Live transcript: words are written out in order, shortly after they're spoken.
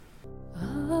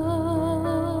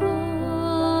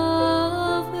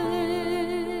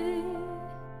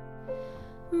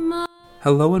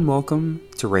Hello and welcome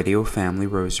to Radio Family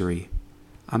Rosary.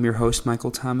 I'm your host, Michael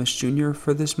Thomas Jr.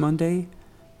 for this Monday,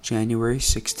 January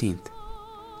 16th.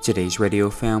 Today's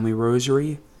Radio Family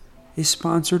Rosary is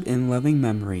sponsored in loving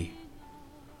memory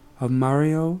of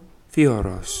Mario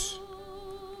Fioros.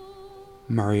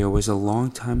 Mario was a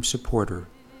longtime supporter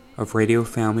of Radio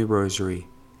Family Rosary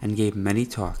and gave many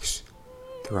talks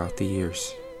throughout the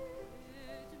years.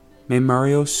 May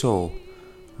Mario's soul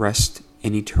rest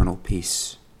in eternal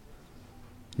peace.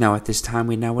 Now at this time,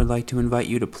 we now would like to invite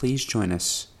you to please join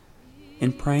us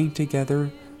in praying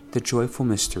together the joyful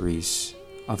mysteries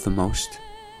of the Most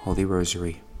Holy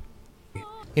Rosary.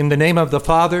 In the name of the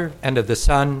Father, and of the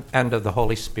Son, and of the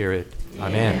Holy Spirit.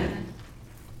 Amen.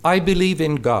 I believe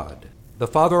in God, the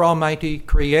Father Almighty,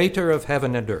 creator of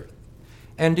heaven and earth,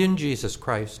 and in Jesus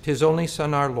Christ, his only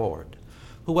Son, our Lord,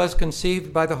 who was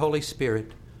conceived by the Holy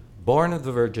Spirit, born of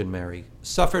the Virgin Mary,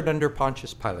 suffered under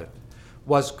Pontius Pilate,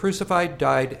 was crucified,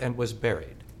 died, and was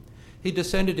buried. He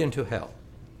descended into hell.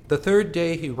 The third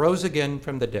day he rose again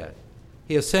from the dead.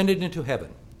 He ascended into heaven,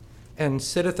 and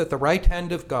sitteth at the right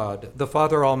hand of God, the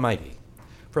Father Almighty.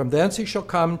 From thence he shall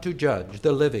come to judge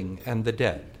the living and the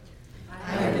dead.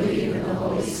 I believe in the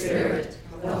Holy Spirit,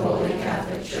 the Holy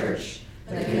Catholic Church,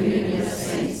 the communion of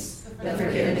saints, the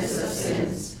forgiveness of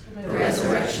sins, the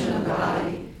resurrection of the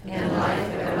body, and life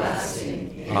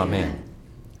everlasting. Amen.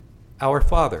 Our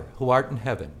Father, who art in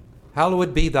heaven,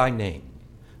 hallowed be thy name.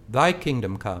 Thy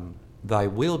kingdom come, thy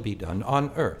will be done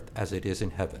on earth as it is in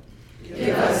heaven.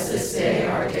 Give us this day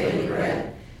our daily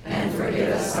bread, and forgive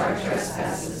us our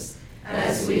trespasses,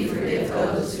 as we forgive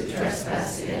those who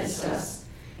trespass against us.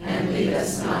 And lead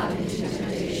us not into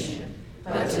temptation,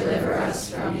 but deliver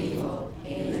us from evil.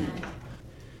 Amen.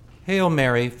 Hail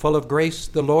Mary, full of grace,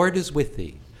 the Lord is with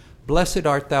thee. Blessed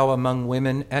art thou among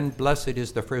women, and blessed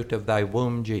is the fruit of thy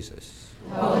womb, Jesus.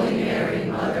 Holy Mary,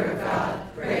 Mother of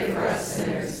God, pray for us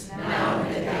sinners, now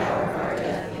and at the hour of our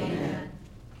death. Amen.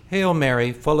 Hail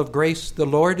Mary, full of grace, the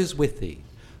Lord is with thee.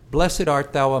 Blessed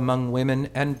art thou among women,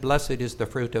 and blessed is the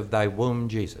fruit of thy womb,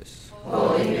 Jesus.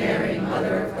 Holy Mary,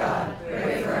 Mother of God,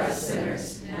 pray for us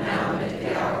sinners, now and at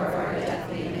the hour of our death.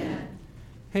 Amen.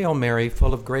 Hail Mary,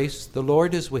 full of grace, the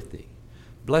Lord is with thee.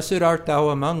 Blessed art thou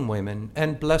among women,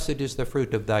 and blessed is the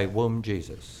fruit of thy womb,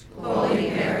 Jesus. Holy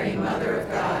Mary, Mother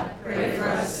of God, pray for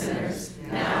us sinners,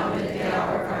 now and at the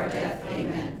hour of our death.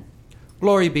 Amen.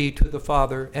 Glory be to the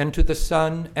Father, and to the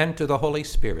Son, and to the Holy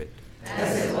Spirit.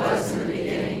 As it was in the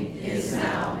beginning, is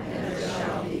now, and ever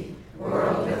shall be,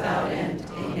 world without end.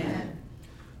 Amen.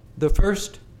 The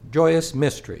first joyous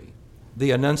mystery,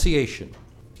 the Annunciation.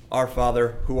 Our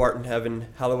Father, who art in heaven,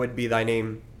 hallowed be thy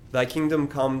name. Thy kingdom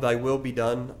come, thy will be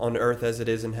done, on earth as it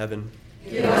is in heaven.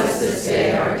 Give us this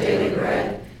day our daily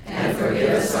bread, and forgive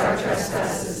us our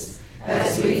trespasses,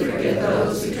 as we forgive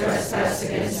those who trespass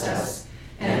against us.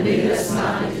 And lead us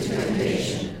not into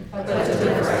temptation, but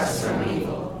deliver us from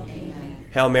evil. Amen.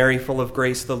 Hail Mary, full of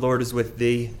grace, the Lord is with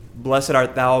thee. Blessed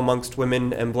art thou amongst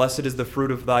women, and blessed is the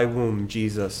fruit of thy womb,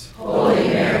 Jesus. Holy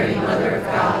Mary, Mother of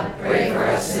God, pray for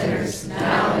us sinners,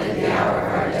 now and at the hour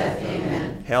of our death.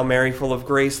 Amen. Hail Mary, full of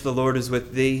grace, the Lord is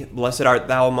with thee. Blessed art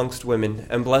thou amongst women,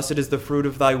 and blessed is the fruit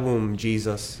of thy womb,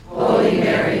 Jesus. Holy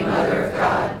Mary, Mother of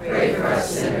God, pray for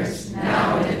us sinners,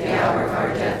 now and at the hour of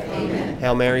our death. Amen.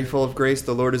 Hail Mary, full of grace,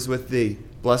 the Lord is with thee.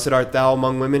 Blessed art thou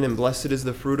among women, and blessed is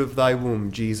the fruit of thy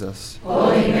womb, Jesus.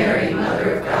 Holy Mary,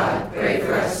 Mother of God, pray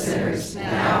for us sinners,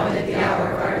 now and at the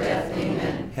hour of our death.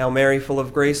 Amen. Hail Mary, full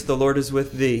of grace, the Lord is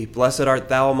with thee. Blessed art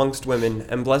thou amongst women,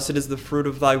 and blessed is the fruit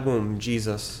of thy womb,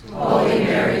 Jesus. Holy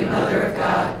Mary, Mother of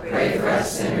God, pray for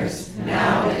us sinners,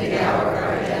 now and at the hour of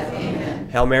our death. Amen.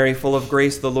 Hail Mary, full of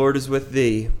grace, the Lord is with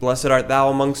thee. Blessed art thou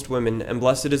amongst women, and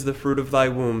blessed is the fruit of thy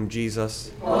womb,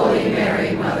 Jesus. Holy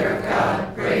Mary, Mother of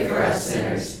God, pray for us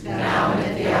sinners, now and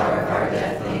at the hour of our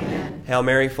death. Amen. Hail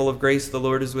Mary, full of grace, the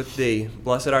Lord is with thee.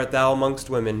 Blessed art thou amongst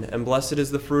women, and blessed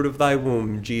is the fruit of thy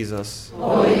womb, Jesus.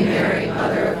 Holy Mary,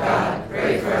 Mother of God,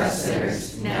 pray for us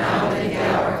sinners, now and at the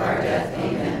hour of our death.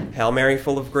 Amen. Hail Mary,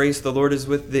 full of grace, the Lord is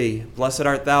with thee. Blessed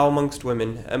art thou amongst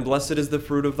women, and blessed is the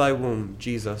fruit of thy womb,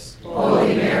 Jesus.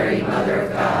 Holy Mary, Mother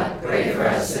of God, pray for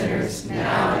us sinners,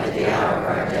 now and at the hour of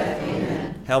our death.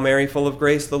 Amen. Hail Mary, full of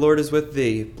grace, the Lord is with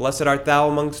thee. Blessed art thou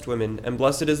amongst women, and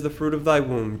blessed is the fruit of thy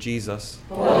womb, Jesus.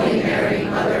 Holy Mary,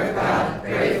 Mother of God,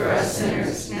 pray for us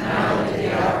sinners, now and at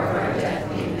the hour of our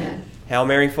death. Amen. Hail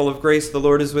Mary, full of grace, the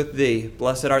Lord is with thee.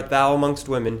 Blessed art thou amongst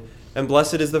women, and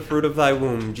blessed is the fruit of thy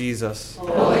womb, Jesus.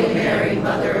 Holy Mary,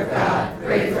 Mother of God,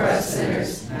 pray for us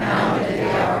sinners, now and at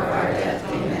the hour of our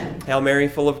death. Amen. Hail Mary,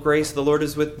 full of grace, the Lord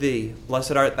is with thee.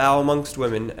 Blessed art thou amongst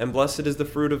women, and blessed is the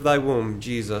fruit of thy womb,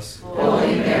 Jesus.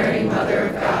 Holy Mary, Mother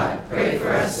of God, pray for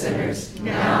us sinners,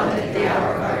 now and at the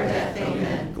hour of our death.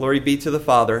 Amen. Glory be to the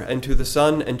Father, and to the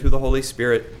Son, and to the Holy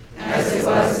Spirit. As it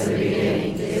was in the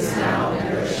beginning, is now, and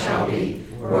ever shall be,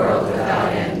 world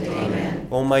without end. Amen.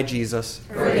 O my Jesus,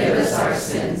 forgive us our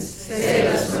sins, save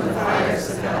us from the fires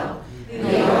of hell,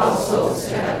 lead all souls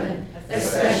to heaven,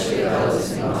 especially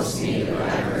those in most need of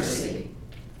thy mercy.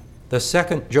 The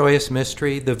second joyous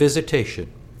mystery, the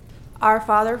Visitation. Our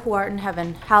Father, who art in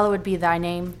heaven, hallowed be thy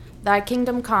name. Thy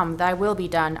kingdom come, thy will be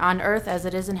done, on earth as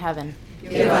it is in heaven.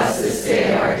 Give us this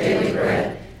day our daily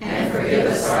bread, and forgive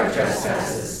us our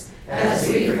trespasses, as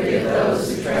we forgive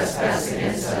those who trespass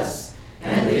against us.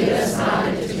 And lead us not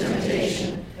into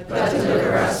temptation, but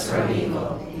deliver us from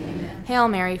evil. Amen. Hail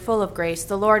Mary, full of grace,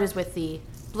 the Lord is with thee.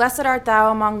 Blessed art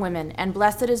thou among women, and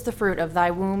blessed is the fruit of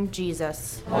thy womb,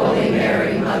 Jesus. Holy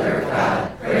Mary, Mother of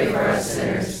God, pray for us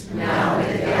sinners, now and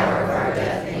at the hour of our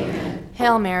death. Amen.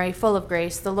 Hail Mary, full of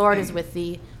grace, the Lord is with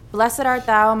thee. Blessed art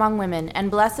thou among women, and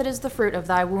blessed is the fruit of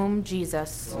thy womb,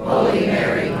 Jesus. Holy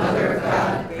Mary, Mother of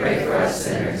God, pray for us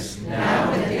sinners,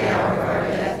 now and at the hour of our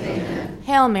death. Amen.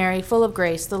 Hail Mary, full of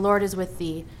grace, the Lord is with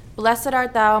thee. Blessed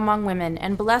art thou among women,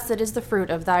 and blessed is the fruit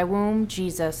of thy womb,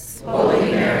 Jesus.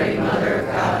 Holy Mary, Mother of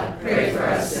God, pray for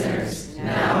us sinners,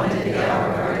 now and at the hour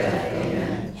of our death.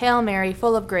 Amen. Hail Mary,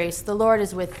 full of grace, the Lord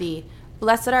is with thee.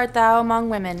 Blessed art thou among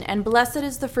women, and blessed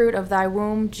is the fruit of thy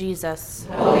womb, Jesus.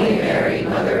 Holy Mary,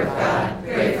 Mother of God,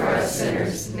 pray for us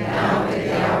sinners, now and at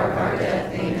the hour of our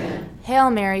death. Amen. Hail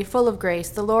Mary, full of grace,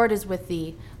 the Lord is with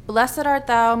thee. Blessed art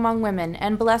thou among women,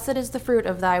 and blessed is the fruit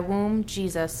of thy womb,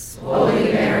 Jesus.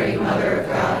 Holy Mary, Mother of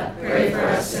God, pray for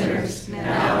us sinners,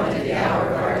 now and at the hour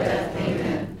of our death.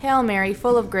 Amen. Hail Mary,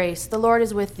 full of grace, the Lord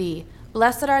is with thee.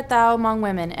 Blessed art thou among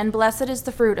women, and blessed is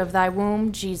the fruit of thy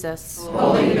womb, Jesus.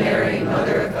 Holy Mary,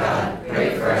 Mother of God,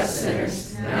 pray for us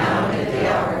sinners, now and at the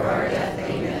hour of our death.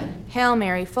 Amen. Hail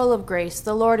Mary, full of grace,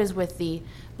 the Lord is with thee.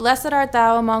 Blessed art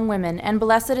thou among women, and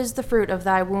blessed is the fruit of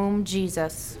thy womb,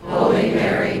 Jesus. Holy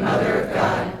Mary, Mother of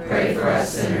God, pray for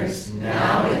us sinners,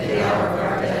 now and at the hour of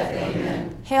our death.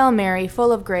 Amen. Hail Mary,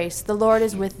 full of grace, the Lord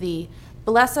is with thee.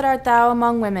 Blessed art thou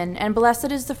among women, and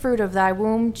blessed is the fruit of thy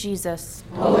womb, Jesus.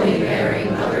 Holy Mary,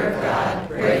 Mother of God,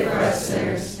 pray for us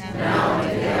sinners, now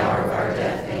and at the hour of our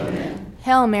death. Amen.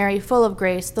 Hail Mary, full of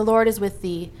grace, the Lord is with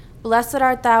thee. Blessed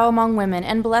art thou among women,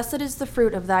 and blessed is the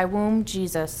fruit of thy womb,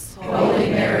 Jesus. Holy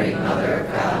Mary, Mother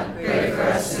of God, pray for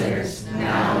us sinners,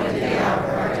 now and at the hour of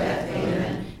our death.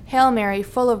 Amen. Hail Mary,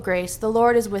 full of grace, the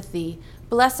Lord is with thee.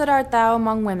 Blessed art thou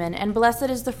among women, and blessed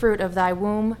is the fruit of thy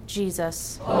womb,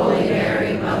 Jesus. Holy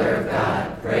Mary, Mother of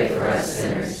God, pray for us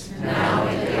sinners, now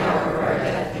and at the hour of our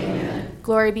death. Amen.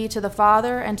 Glory be to the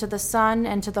Father, and to the Son,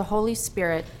 and to the Holy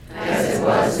Spirit. As it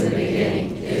was in the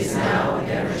beginning, is now,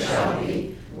 and ever shall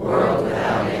be, world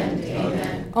without end.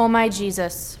 Amen. O my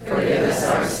Jesus, forgive us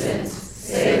our sins,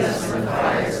 save us from the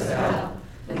fires of hell,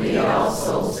 and lead all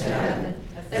souls to heaven,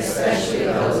 especially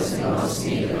those in most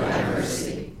need of thy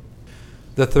mercy.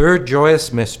 The third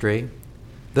joyous mystery,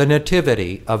 the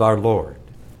Nativity of our Lord.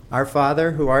 Our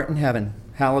Father, who art in heaven,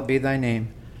 hallowed be thy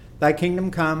name. Thy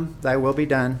kingdom come, thy will be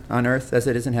done, on earth as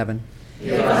it is in heaven.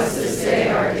 Give us this day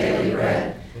our daily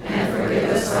bread, and forgive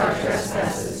us our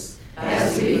trespasses,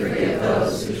 as we forgive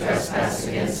those who trespass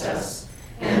against us.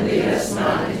 And lead us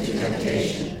not into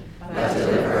temptation, but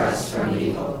deliver us from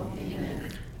evil.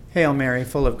 Amen. Hail Mary,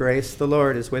 full of grace, the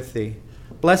Lord is with thee.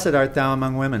 Blessed art thou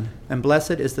among women, and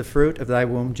blessed is the fruit of thy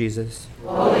womb, Jesus.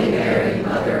 Holy Mary,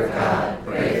 Mother of God,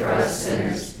 pray for us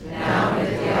sinners, now and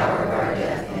at the hour of our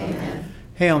death. Amen.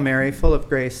 Hail Mary, full of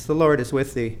grace, the Lord is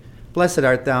with thee. Blessed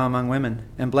art thou among women,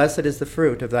 and blessed is the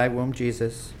fruit of thy womb,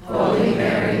 Jesus. Holy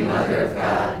Mary, Mother of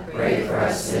God, pray for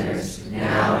us sinners,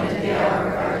 now and at the hour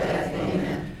of our death.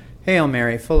 Amen. Hail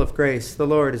Mary, full of grace, the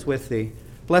Lord is with thee.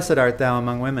 Blessed art thou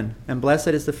among women, and blessed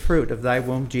is the fruit of thy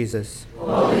womb, Jesus.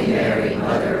 Holy Mary,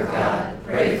 Mother of God,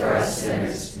 pray for us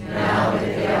sinners, now and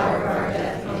at the hour of our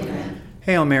death. Amen.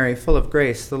 Hail Mary, full of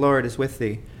grace, the Lord is with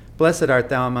thee. Blessed art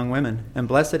thou among women, and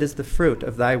blessed is the fruit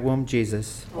of thy womb,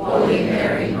 Jesus. Holy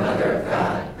Mary, Mother of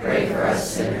God, pray for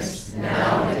us sinners,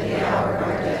 now and at the hour of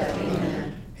our death.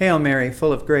 Amen. Hail Mary,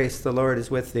 full of grace, the Lord is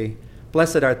with thee.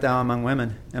 Blessed art thou among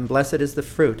women, and blessed is the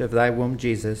fruit of thy womb,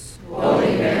 Jesus.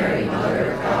 Holy Mary,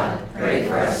 Mother of God, pray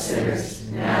for us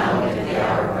sinners, now and at the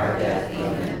hour of our death.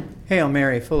 Amen. Hail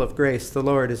Mary, full of grace, the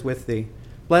Lord is with thee.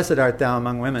 Blessed art thou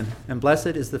among women, and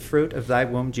blessed is the fruit of thy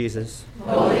womb, Jesus.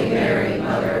 Holy Mary,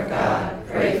 Mother of God,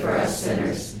 pray for us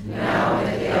sinners, now and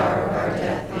at the hour of our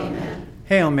death. Amen.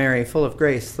 Hail Mary, full of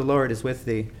grace, the Lord is with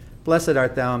thee. Blessed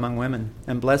art thou among women,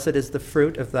 and blessed is the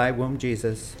fruit of thy womb,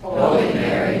 Jesus. Holy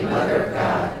Mary, Mother of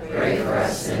God, pray for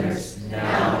us sinners,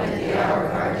 now and at the hour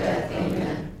of our death.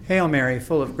 Amen. Hail Mary,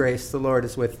 full of grace, the Lord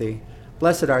is with thee.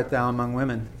 Blessed art thou among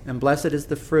women, and blessed is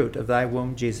the fruit of thy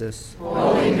womb, Jesus.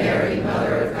 Holy Mary,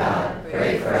 Mother of God,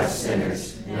 pray for us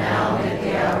sinners, now and at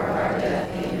the hour of our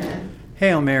death. Amen.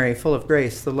 Hail Mary, full of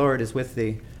grace, the Lord is with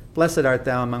thee. Blessed art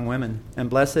thou among women, and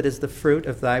blessed is the fruit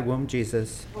of thy womb,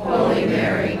 Jesus. Holy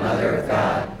Mary, Mother of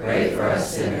God, pray for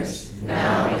us sinners,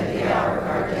 now and at the hour of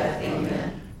our death.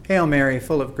 Amen. Hail Mary,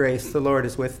 full of grace, the Lord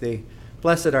is with thee.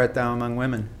 Blessed art thou among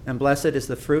women, and blessed is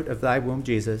the fruit of thy womb,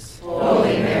 Jesus.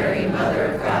 Holy Mary, Mother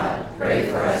of God, pray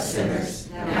for us sinners,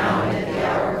 now and at the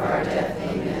hour of our death.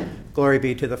 Amen. Glory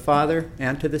be to the Father,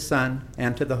 and to the Son,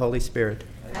 and to the Holy Spirit.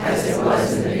 As it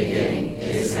was in the beginning,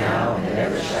 is now, and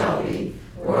ever shall be,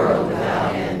 world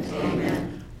without end.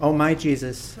 Amen. O my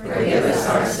Jesus, Forgive us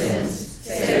our sins,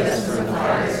 save us from the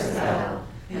fires of hell,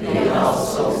 and lead all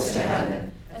souls to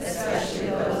heaven, especially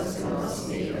those in most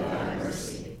need of thy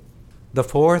mercy. The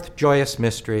fourth joyous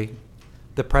mystery,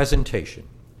 the presentation.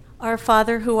 Our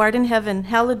Father, who art in heaven,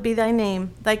 hallowed be thy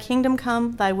name. Thy kingdom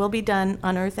come, thy will be done,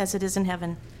 on earth as it is in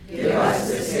heaven. Give us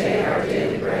this day our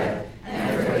daily bread,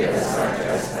 and forgive us our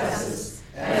trespasses,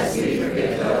 as we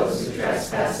forgive those who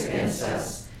trespass against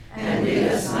us. And lead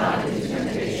us not into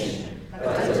temptation,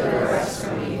 but deliver us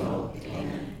from evil.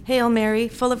 Amen. Hail Mary,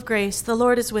 full of grace, the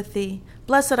Lord is with thee.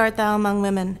 Blessed art thou among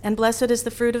women, and blessed is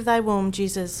the fruit of thy womb,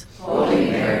 Jesus.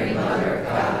 Holy Mary, Mother of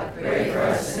God, pray for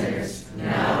us sinners,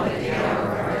 now and at the hour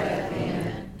of our death.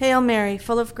 Amen. Hail Mary,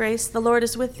 full of grace, the Lord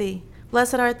is with thee.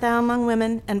 Blessed art thou among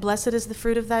women, and blessed is the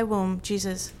fruit of thy womb,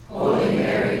 Jesus. Holy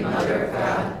Mary, Mother of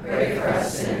God, pray for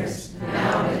us sinners,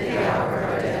 now and at the hour of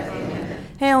our death. Amen.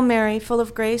 Hail Mary, full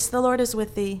of grace, the Lord is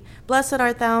with thee. Blessed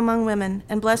art thou among women,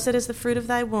 and blessed is the fruit of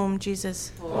thy womb,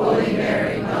 Jesus. Holy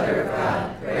Mary, Mother of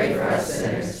God, pray for us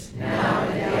sinners, now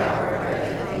and at the hour of our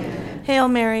death. Amen. Hail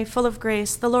Mary, full of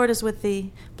grace, the Lord is with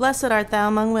thee. Blessed art thou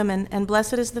among women, and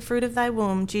blessed is the fruit of thy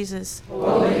womb, Jesus.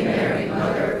 Holy Mary,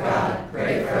 Mother of God,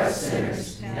 pray for us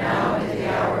sinners, now and at the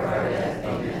hour of our death.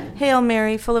 Amen. Hail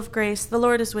Mary, full of grace, the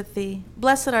Lord is with thee.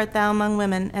 Blessed art thou among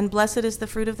women, and blessed is the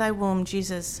fruit of thy womb,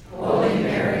 Jesus. Holy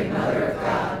Mary, Mother of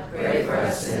God, pray for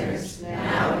us sinners,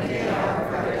 now and at the hour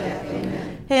of our death.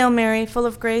 Amen. Hail Mary, full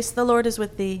of grace, the Lord is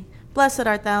with thee. Blessed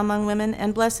art thou among women,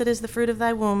 and blessed is the fruit of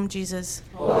thy womb, Jesus.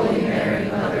 Holy Mary,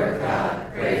 Mother of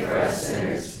God, pray for us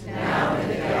sinners, now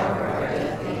and at the hour of our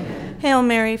death. Amen. Hail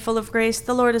Mary, full of grace,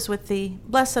 the Lord is with thee.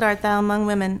 Blessed art thou among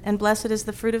women, and blessed is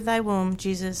the fruit of thy womb,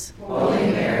 Jesus.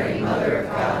 Holy Mary, Mother of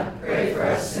God, pray for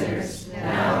us sinners,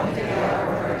 now and at the hour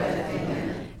of our death.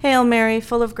 Amen. Hail Mary,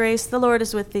 full of grace, the Lord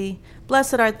is with thee.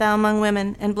 Blessed art thou among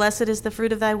women, and blessed is the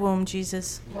fruit of thy womb,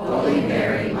 Jesus. Holy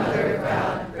Mary, Mother of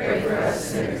God, pray for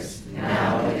us sinners,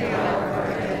 now and at the hour of our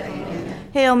death. Amen.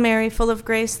 Hail Mary, full of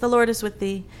grace, the Lord is with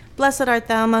thee. Blessed art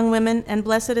thou among women, and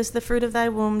blessed is the fruit of thy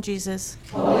womb, Jesus.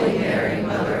 Holy Mary,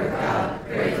 Mother of God,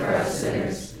 pray for us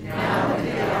sinners, now and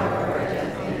at the hour of our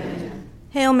death. Amen.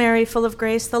 Hail Mary, full of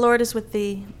grace, the Lord is with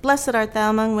thee. Blessed art thou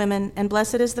among women, and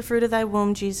blessed is the fruit of thy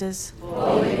womb, Jesus.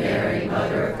 Holy Mary,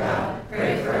 Mother of God,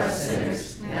 pray for us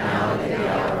sinners, now and at the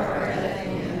hour of our death.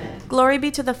 Amen. Glory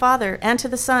be to the Father, and to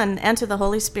the Son, and to the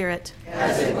Holy Spirit.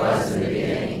 As it was in the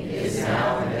beginning, is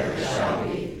now, and ever shall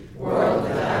be, world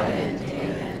without end.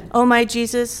 Amen. O my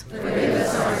Jesus, Forgive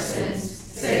us our sins,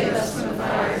 save us from the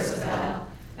fires of hell,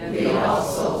 and lead all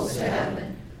souls to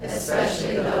heaven,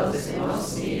 especially those in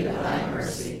most need of thy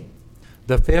mercy.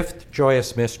 The fifth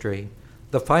joyous mystery,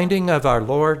 the finding of our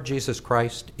Lord Jesus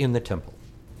Christ in the temple.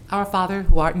 Our Father,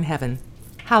 who art in heaven,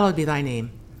 hallowed be thy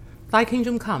name. Thy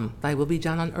kingdom come, thy will be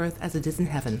done on earth as it is in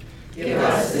heaven. Give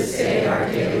us this day our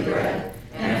daily bread,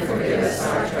 and forgive us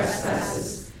our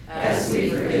trespasses, as we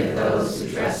forgive those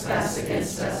who trespass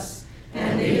against us.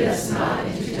 And lead us not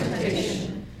into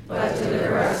temptation, but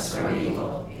deliver us from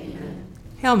evil. Amen.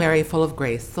 Hail Mary, full of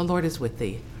grace, the Lord is with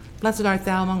thee. Blessed art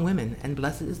thou among women, and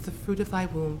blessed is the fruit of thy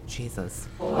womb, Jesus.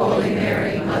 Holy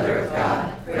Mary, Mother of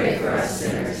God, pray for us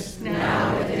sinners,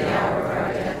 now and at the hour of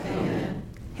our death. Amen.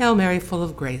 Hail Mary, full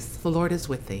of grace, the Lord is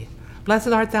with thee. Blessed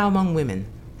art thou among women,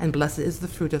 and blessed is the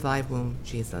fruit of thy womb,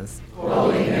 Jesus.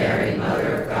 Holy Mary,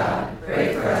 Mother of God,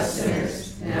 pray for us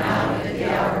sinners, now and at the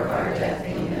hour of our death.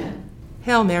 Amen.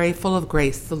 Hail Mary, full of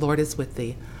grace, the Lord is with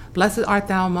thee. Blessed art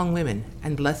thou among women,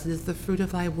 and blessed is the fruit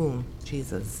of thy womb,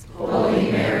 Jesus. Holy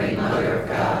Mary, Mother of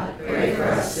God, pray for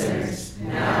us sinners,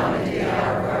 now and at the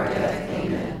hour of our death.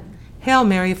 Amen. Hail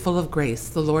Mary, full of grace,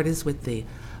 the Lord is with thee.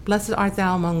 Blessed art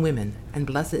thou among women, and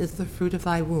blessed is the fruit of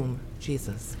thy womb,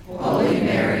 Jesus. Holy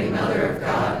Mary, Mother of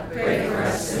God, pray for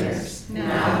us sinners,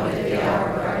 now and at the hour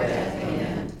of our death.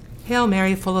 Amen. Hail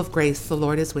Mary, full of grace, the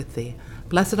Lord is with thee.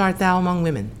 Blessed art thou among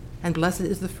women, and blessed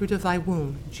is the fruit of thy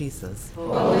womb, Jesus.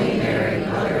 Holy Mary,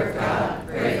 Mother of God,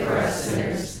 pray for us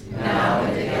sinners, now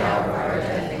and at the hour of our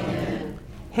death. Amen.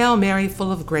 Hail Mary,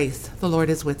 full of grace, the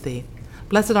Lord is with thee.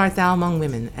 Blessed art thou among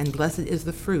women, and blessed is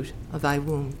the fruit of thy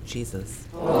womb, Jesus.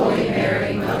 Holy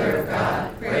Mary, Mother of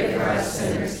God, pray for us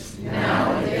sinners,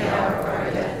 now and at the hour of our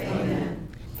death. Amen.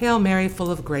 Hail Mary, full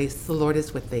of grace, the Lord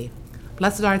is with thee.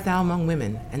 Blessed art thou among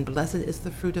women, and blessed is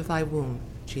the fruit of thy womb,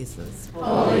 Jesus.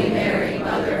 Holy Mary,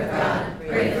 Mother of God,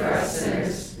 pray for us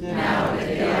sinners, now and at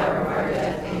the hour of our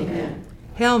death. Amen.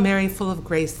 Hail Mary, full of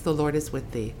grace, the Lord is with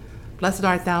thee. Blessed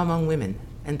art thou among women,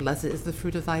 and blessed is the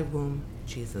fruit of thy womb,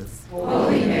 Jesus.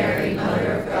 Holy Mary,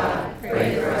 Mother of God,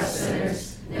 pray for us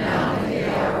sinners, now and at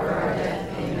the hour of our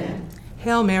death. Amen.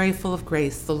 Hail Mary, full of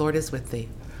grace, the Lord is with thee.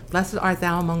 Blessed art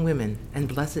thou among women, and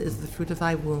blessed is the fruit of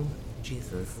thy womb,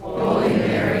 Jesus. Holy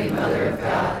Mary, Mother of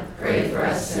God, pray for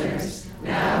us sinners,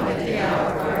 now and at the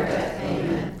hour of our death.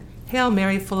 Amen. Hail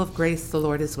Mary, full of grace, the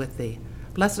Lord is with thee.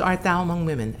 Blessed art thou among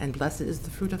women, and blessed is the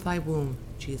fruit of thy womb,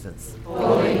 Jesus.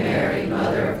 Holy Mary,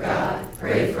 Mother of God,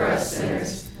 pray for us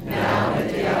sinners, now and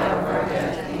at the hour of our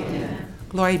death. Amen.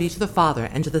 Glory be to the Father,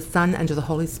 and to the Son, and to the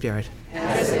Holy Spirit.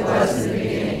 As it was in the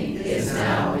beginning, is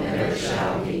now, and ever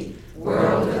shall be,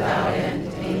 world without end.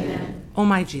 Amen. O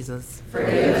my Jesus,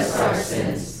 Forgive us our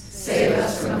sins, save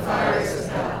us from the fires of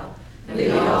hell, and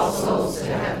lead all souls to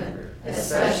heaven,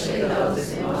 especially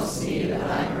those in most need of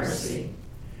thy mercy.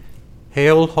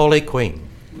 Hail, Holy Queen.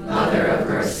 Mother of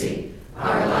mercy,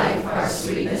 our life, our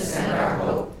sweetness, and our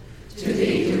hope, to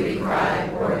thee do we cry,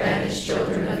 poor banished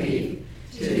children of Eve.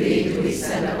 To thee do we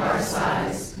send up our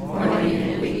sighs, mourning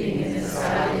and weeping in this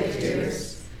valley of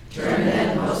tears. Turn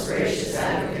then, most gracious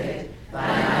Advocate,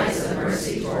 thine eyes of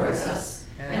mercy towards us,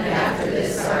 and after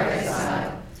this our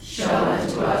exile, show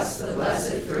unto us the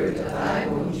blessed fruit of thy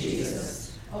womb,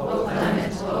 Jesus. O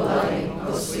clement, O loving,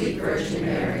 O sweet Virgin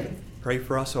Mary, Pray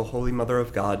for us, O Holy Mother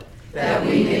of God. that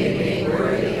we may be made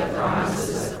worthy of the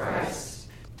promises of Christ.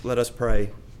 Let us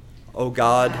pray. O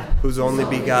God, whose only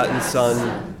begotten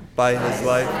Son, by his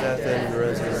life, death, and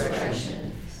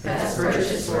resurrection, has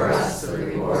purchased for us the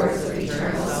rewards of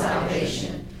eternal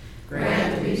salvation,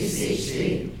 grant, we beseech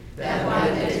thee, that by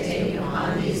meditating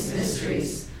upon these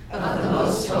mysteries of the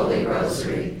most holy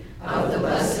rosary of the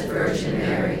Blessed Virgin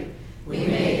Mary, we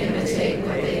may imitate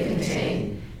what they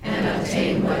contain and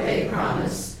obtain what they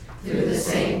promise, through the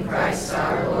same Christ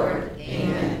our Lord.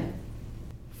 Amen.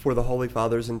 For the Holy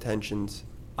Father's intentions.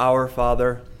 Our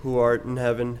Father, who art in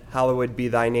heaven, hallowed be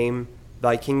thy name.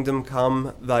 Thy kingdom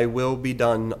come, thy will be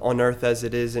done, on earth as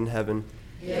it is in heaven.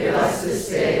 Give us this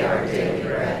day our daily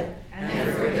bread,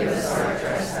 and forgive us our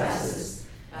trespasses,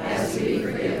 as we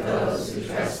forgive those who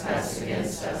trespass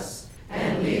against us.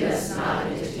 And lead us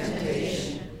not into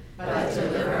temptation, but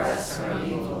deliver us from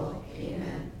evil.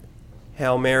 Amen.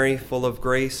 Hail Mary, full of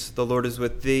grace, the Lord is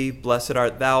with thee. Blessed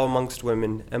art thou amongst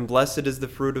women, and blessed is the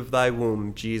fruit of thy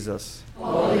womb, Jesus.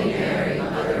 Holy Mary,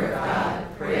 Mother of God,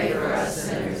 pray for us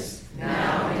sinners,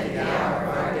 now and at the hour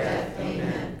of our death.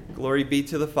 Amen. Glory be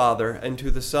to the Father, and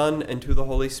to the Son, and to the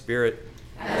Holy Spirit.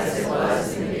 As it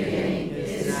was in the beginning,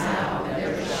 is now, and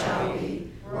ever shall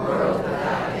be, world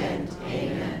without end.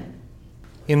 Amen.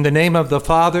 In the name of the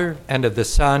Father, and of the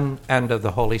Son, and of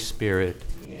the Holy Spirit.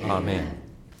 Amen.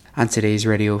 On today's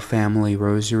Radio Family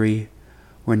Rosary,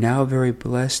 we're now very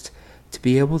blessed to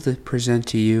be able to present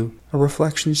to you a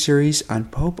reflection series on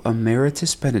Pope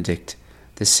Emeritus Benedict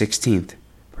XVI,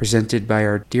 presented by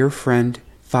our dear friend,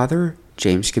 Father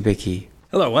James Kubicki.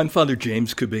 Hello, I'm Father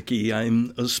James Kubicki.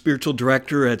 I'm a spiritual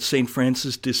director at St.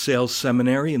 Francis de Sales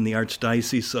Seminary in the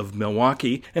Archdiocese of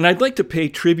Milwaukee, and I'd like to pay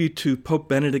tribute to Pope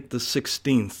Benedict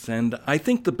XVI, and I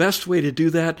think the best way to do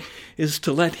that is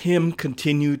to let him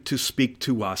continue to speak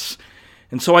to us.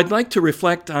 And so I'd like to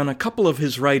reflect on a couple of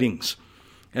his writings.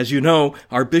 As you know,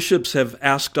 our bishops have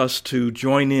asked us to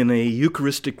join in a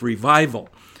Eucharistic revival.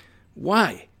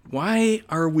 Why? Why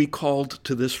are we called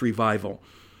to this revival?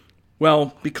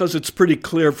 Well, because it's pretty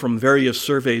clear from various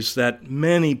surveys that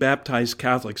many baptized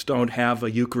Catholics don't have a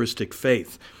Eucharistic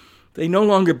faith. They no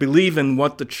longer believe in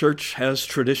what the Church has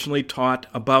traditionally taught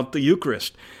about the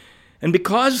Eucharist. And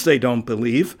because they don't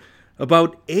believe,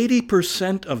 about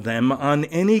 80% of them on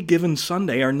any given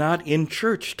Sunday are not in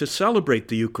church to celebrate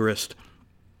the Eucharist.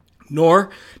 Nor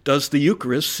does the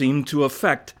Eucharist seem to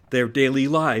affect their daily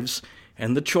lives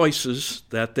and the choices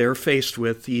that they're faced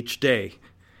with each day.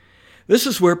 This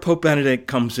is where Pope Benedict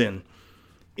comes in.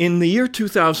 In the year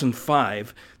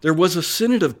 2005, there was a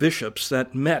synod of bishops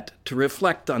that met to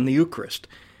reflect on the Eucharist.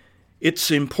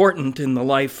 It's important in the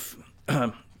life...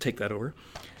 take that over.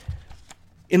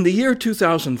 In the year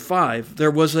 2005,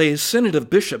 there was a synod of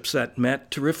bishops that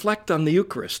met to reflect on the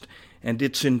Eucharist and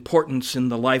its importance in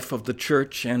the life of the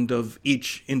Church and of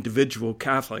each individual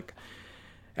Catholic.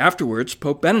 Afterwards,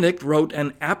 Pope Benedict wrote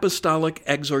an apostolic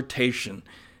exhortation.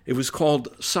 It was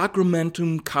called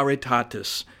Sacramentum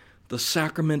Caritatis, the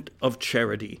Sacrament of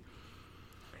Charity.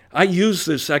 I use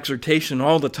this exhortation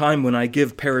all the time when I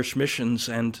give parish missions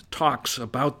and talks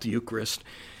about the Eucharist.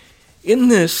 In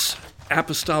this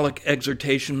apostolic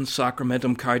exhortation,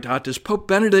 Sacramentum Caritatis, Pope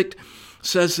Benedict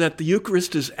says that the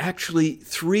Eucharist is actually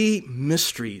three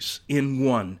mysteries in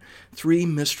one. Three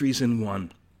mysteries in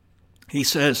one. He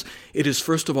says it is,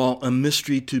 first of all, a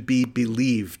mystery to be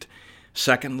believed.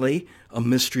 Secondly, a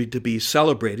mystery to be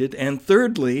celebrated. And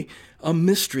thirdly, a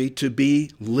mystery to be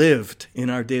lived in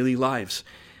our daily lives.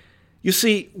 You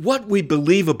see, what we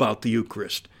believe about the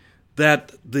Eucharist,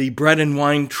 that the bread and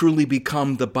wine truly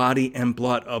become the body and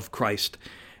blood of Christ,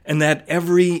 and that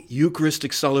every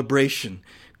Eucharistic celebration,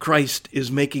 Christ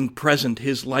is making present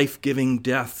his life-giving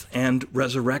death and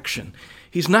resurrection.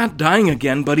 He's not dying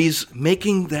again, but he's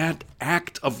making that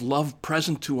act of love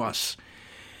present to us.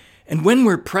 And when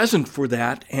we're present for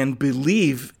that and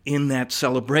believe in that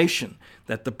celebration,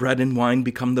 that the bread and wine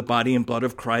become the body and blood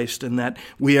of Christ, and that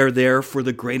we are there for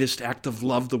the greatest act of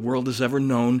love the world has ever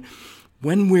known,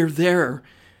 when we're there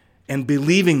and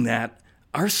believing that,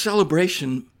 our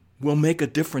celebration will make a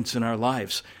difference in our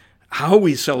lives. How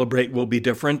we celebrate will be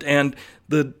different, and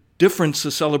the difference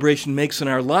the celebration makes in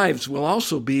our lives will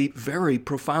also be very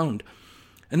profound.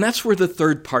 And that's where the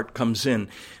third part comes in,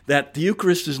 that the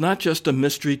Eucharist is not just a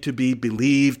mystery to be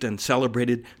believed and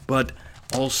celebrated, but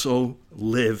also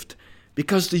lived,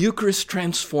 because the Eucharist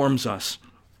transforms us.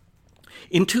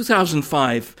 In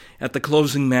 2005, at the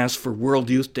closing Mass for World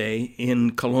Youth Day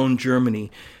in Cologne, Germany,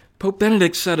 Pope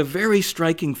Benedict said a very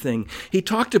striking thing. He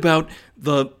talked about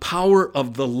the power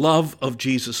of the love of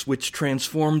Jesus, which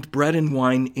transformed bread and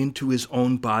wine into his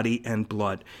own body and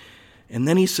blood. And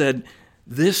then he said,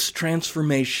 this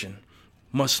transformation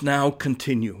must now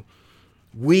continue.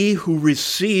 We who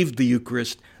receive the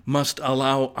Eucharist must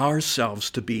allow ourselves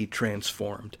to be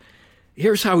transformed.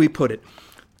 Here's how he put it.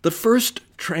 The first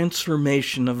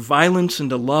transformation of violence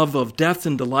into love, of death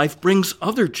into life, brings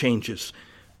other changes.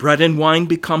 Bread and wine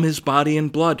become his body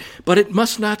and blood, but it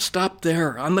must not stop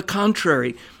there. On the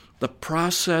contrary, the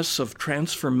process of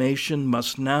transformation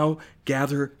must now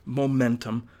gather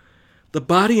momentum. The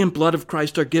body and blood of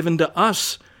Christ are given to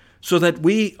us so that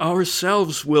we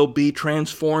ourselves will be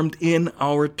transformed in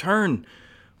our turn.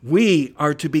 We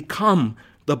are to become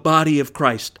the body of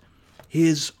Christ,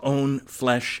 his own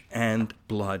flesh and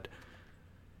blood.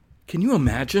 Can you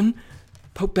imagine?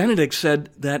 Pope Benedict said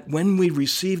that when we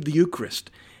receive the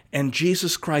Eucharist and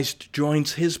Jesus Christ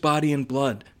joins his body and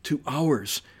blood to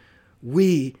ours,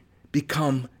 we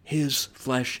become his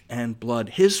flesh and blood,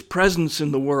 his presence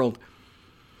in the world.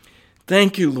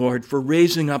 Thank you, Lord, for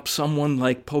raising up someone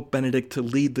like Pope Benedict to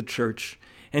lead the Church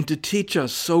and to teach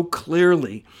us so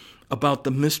clearly about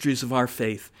the mysteries of our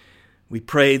faith. We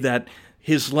pray that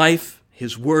his life,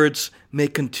 his words may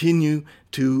continue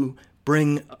to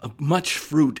bring much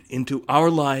fruit into our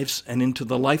lives and into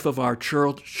the life of our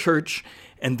church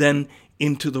and then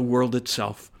into the world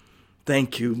itself.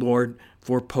 Thank you, Lord,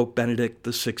 for Pope Benedict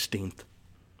XVI.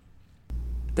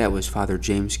 That was Father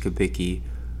James Kubicki,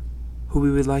 who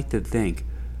we would like to thank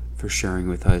for sharing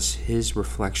with us his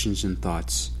reflections and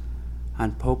thoughts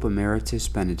on Pope Emeritus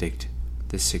Benedict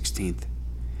XVI.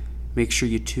 Make sure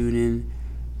you tune in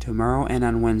tomorrow and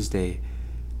on Wednesday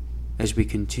as we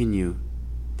continue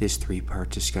this three-part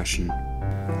discussion.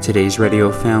 Today's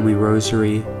Radio Family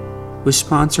Rosary was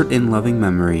sponsored in loving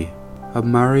memory of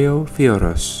Mario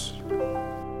Fioros.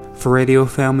 For Radio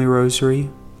Family Rosary,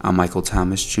 I'm Michael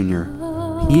Thomas Jr.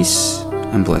 Peace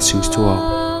and blessings to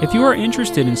all. If you are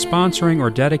interested in sponsoring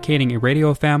or dedicating a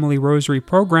Radio Family Rosary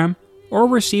program or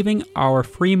receiving our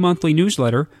free monthly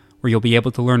newsletter, where you'll be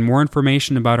able to learn more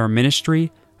information about our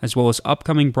ministry, as well as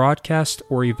upcoming broadcasts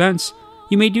or events,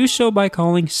 you may do so by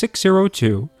calling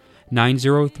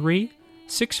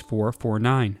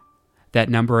 602-903-6449. That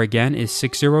number again is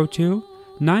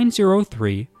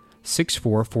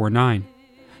 602-903-6449.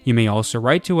 You may also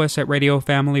write to us at Radio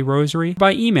Family Rosary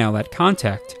by email at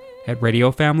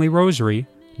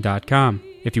contact@radiofamilyrosary.com.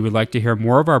 If you would like to hear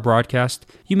more of our broadcast,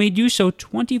 you may do so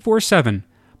 24/7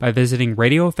 by visiting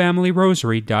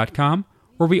radiofamilyrosary.com,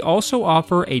 where we also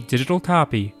offer a digital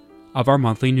copy of our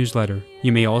monthly newsletter.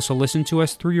 You may also listen to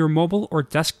us through your mobile or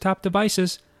desktop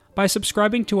devices by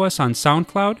subscribing to us on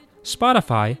SoundCloud,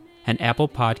 Spotify, and Apple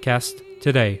Podcasts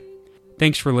today.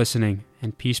 Thanks for listening,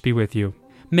 and peace be with you.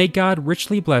 May God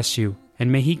richly bless you,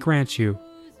 and may He grant you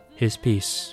His peace.